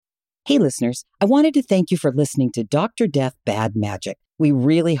Hey, listeners, I wanted to thank you for listening to Dr. Death Bad Magic. We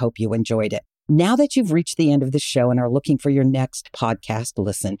really hope you enjoyed it. Now that you've reached the end of the show and are looking for your next podcast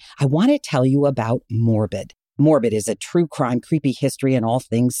listen, I want to tell you about Morbid. Morbid is a true crime, creepy history, and all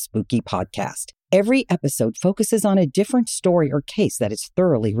things spooky podcast. Every episode focuses on a different story or case that is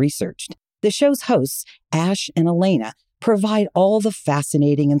thoroughly researched. The show's hosts, Ash and Elena, provide all the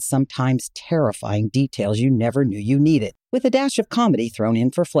fascinating and sometimes terrifying details you never knew you needed, with a dash of comedy thrown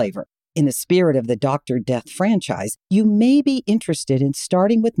in for flavor. In the spirit of the Dr. Death franchise, you may be interested in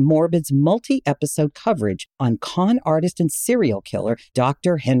starting with Morbid's multi-episode coverage on con artist and serial killer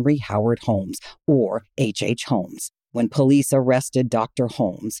Dr. Henry Howard Holmes, or H.H. Holmes. When police arrested Dr.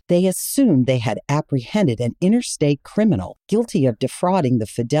 Holmes, they assumed they had apprehended an interstate criminal guilty of defrauding the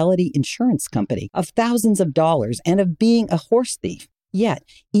Fidelity Insurance Company of thousands of dollars and of being a horse thief. Yet,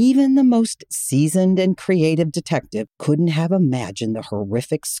 even the most seasoned and creative detective couldn't have imagined the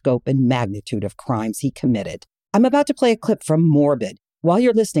horrific scope and magnitude of crimes he committed. I'm about to play a clip from Morbid. While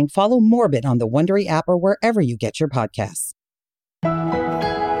you're listening, follow Morbid on the Wondery app or wherever you get your podcasts.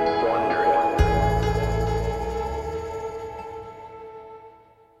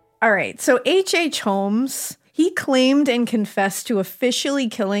 All right, so H.H. Holmes, he claimed and confessed to officially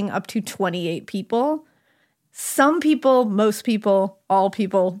killing up to 28 people. Some people, most people, all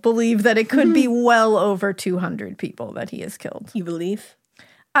people believe that it could be well over 200 people that he has killed. You believe?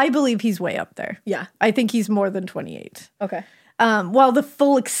 I believe he's way up there. Yeah. I think he's more than 28. Okay. While the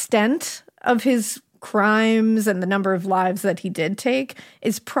full extent of his crimes and the number of lives that he did take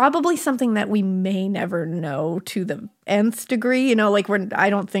is probably something that we may never know to the nth degree. You know, like I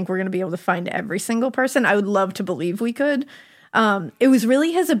don't think we're going to be able to find every single person. I would love to believe we could. It was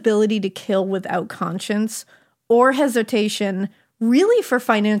really his ability to kill without conscience or hesitation, really for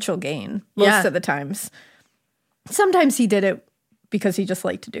financial gain most of the times. Sometimes he did it because he just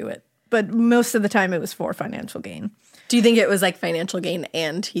liked to do it, but most of the time it was for financial gain. Do you think it was like financial gain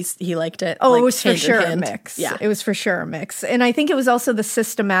and he liked it? Oh, like it was for sure a mix. Yeah. It was for sure a mix. And I think it was also the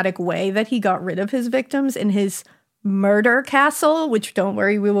systematic way that he got rid of his victims in his murder castle, which don't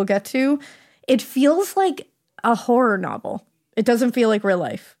worry, we will get to. It feels like a horror novel. It doesn't feel like real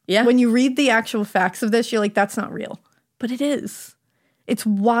life. Yeah. When you read the actual facts of this, you're like, that's not real. But it is. It's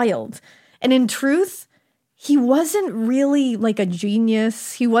wild. And in truth, he wasn't really like a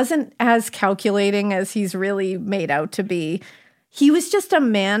genius. He wasn't as calculating as he's really made out to be. He was just a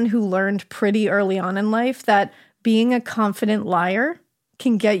man who learned pretty early on in life that being a confident liar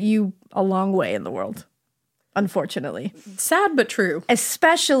can get you a long way in the world. Unfortunately. Sad but true.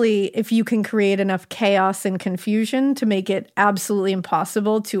 Especially if you can create enough chaos and confusion to make it absolutely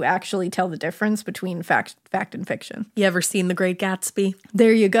impossible to actually tell the difference between fact and fiction. You ever seen The Great Gatsby?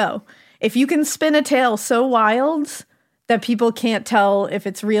 There you go. If you can spin a tale so wild that people can't tell if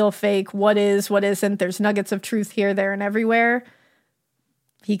it's real, fake, what is, what isn't, there's nuggets of truth here, there, and everywhere,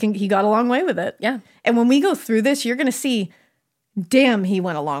 he got a long way with it. Yeah. And when we go through this, you're going to see, damn, he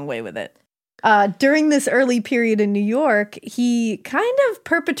went a long way with it. During this early period in New York, he kind of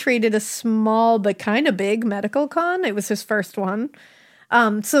perpetrated a small but kind of big medical con. It was his first one.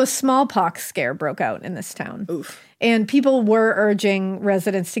 So a smallpox scare broke out in this town. Oof. And people were urging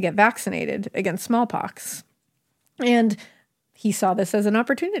residents to get vaccinated against smallpox. And he saw this as an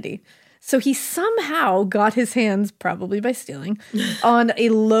opportunity. So he somehow got his hands, probably by stealing, on a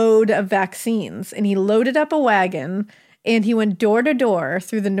load of vaccines. And he loaded up a wagon and he went door to door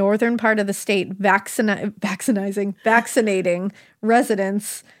through the northern part of the state, vaccinating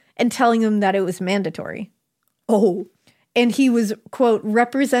residents and telling them that it was mandatory. Oh. And he was, quote,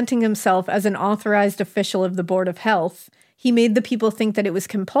 representing himself as an authorized official of the Board of Health. He made the people think that it was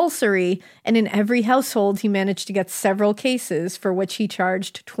compulsory, and in every household, he managed to get several cases for which he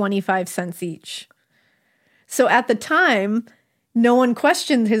charged 25 cents each. So at the time, no one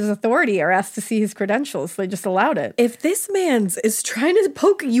questioned his authority or asked to see his credentials. They just allowed it. If this man's is trying to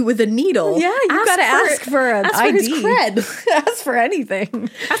poke you with a needle, yeah, you got to ask for an ask ID. For his cred. Ask for anything.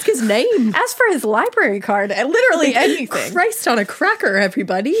 Ask his name. Ask for his library card. And literally anything. Christ on a cracker,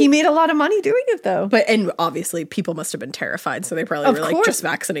 everybody. He made a lot of money doing it, though. And obviously, people must have been terrified, so they probably were like, just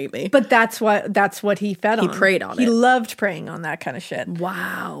vaccinate me. But that's what he fed on. He preyed on it. He loved preying on that kind of shit.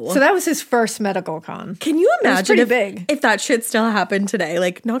 Wow. So that was his first medical con. Can you imagine if that shit still happened today?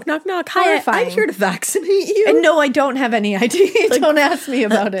 Like, knock, knock, knock. Hi, I'm here to vaccinate you. And no, I don't have any ID. Like, don't ask me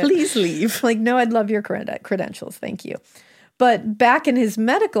about it. Please leave. Like, no, I'd love your credentials. Thank you. But back in his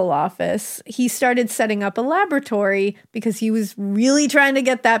medical office, he started setting up a laboratory because he was really trying to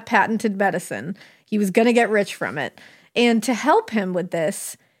get that patented medicine. He was going to get rich from it. And to help him with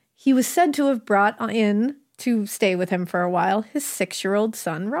this, he was said to have brought in to stay with him for a while his 6-year-old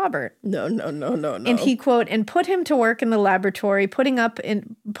son, Robert. No. And he, quote, and put him to work in the laboratory, putting up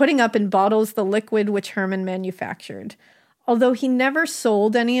in bottles the liquid which Herman manufactured. Although he never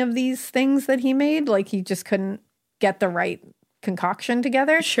sold any of these things that he made, like he just couldn't get the right concoction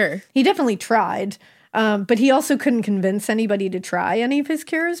together. Sure. He definitely tried, but he also couldn't convince anybody to try any of his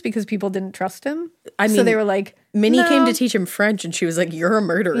cures because people didn't trust him. I mean, so they were like, Minnie came to teach him French and she was like, you're a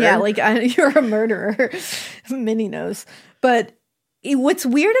murderer. Yeah, like, you're a murderer. Minnie knows. But what's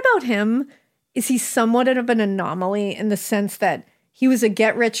weird about him is he's somewhat of an anomaly in the sense that he was a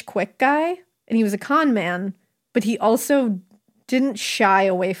get-rich-quick guy and he was a con man, but he also didn't shy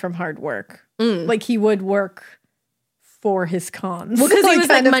away from hard work. Like, he would work for his cons. Well, because he was,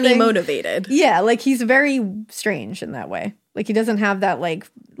 like, money motivated. Yeah, like, he's very strange in that way. Like, he doesn't have that,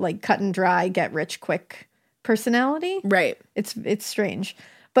 like cut and dry, get-rich-quick personality. Right. It's strange.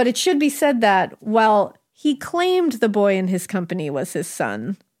 But it should be said that while he claimed the boy in his company was his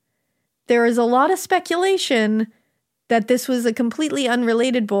son, there is a lot of speculation that this was a completely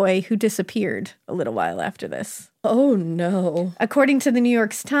unrelated boy who disappeared a little while after this. Oh, no. According to the New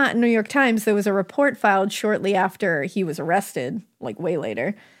York Times, there was a report filed shortly after he was arrested, like way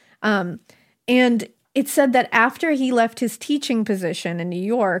later. And it said that after he left his teaching position in New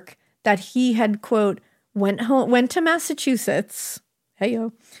York, that he had, quote, went to Massachusetts,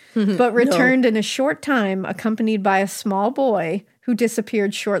 but returned in a short time accompanied by a small boy who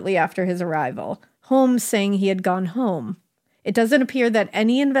disappeared shortly after his arrival. Holmes saying he had gone home. It doesn't appear that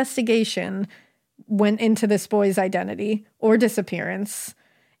any investigation went into this boy's identity or disappearance,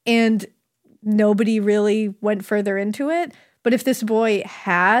 and nobody really went further into it. But if this boy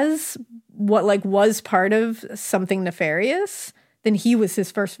was part of something nefarious, then he was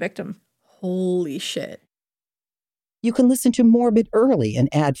his first victim. Holy shit. You can listen to Morbid early and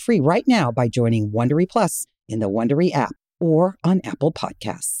ad-free right now by joining Wondery Plus in the Wondery app or on Apple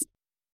Podcasts.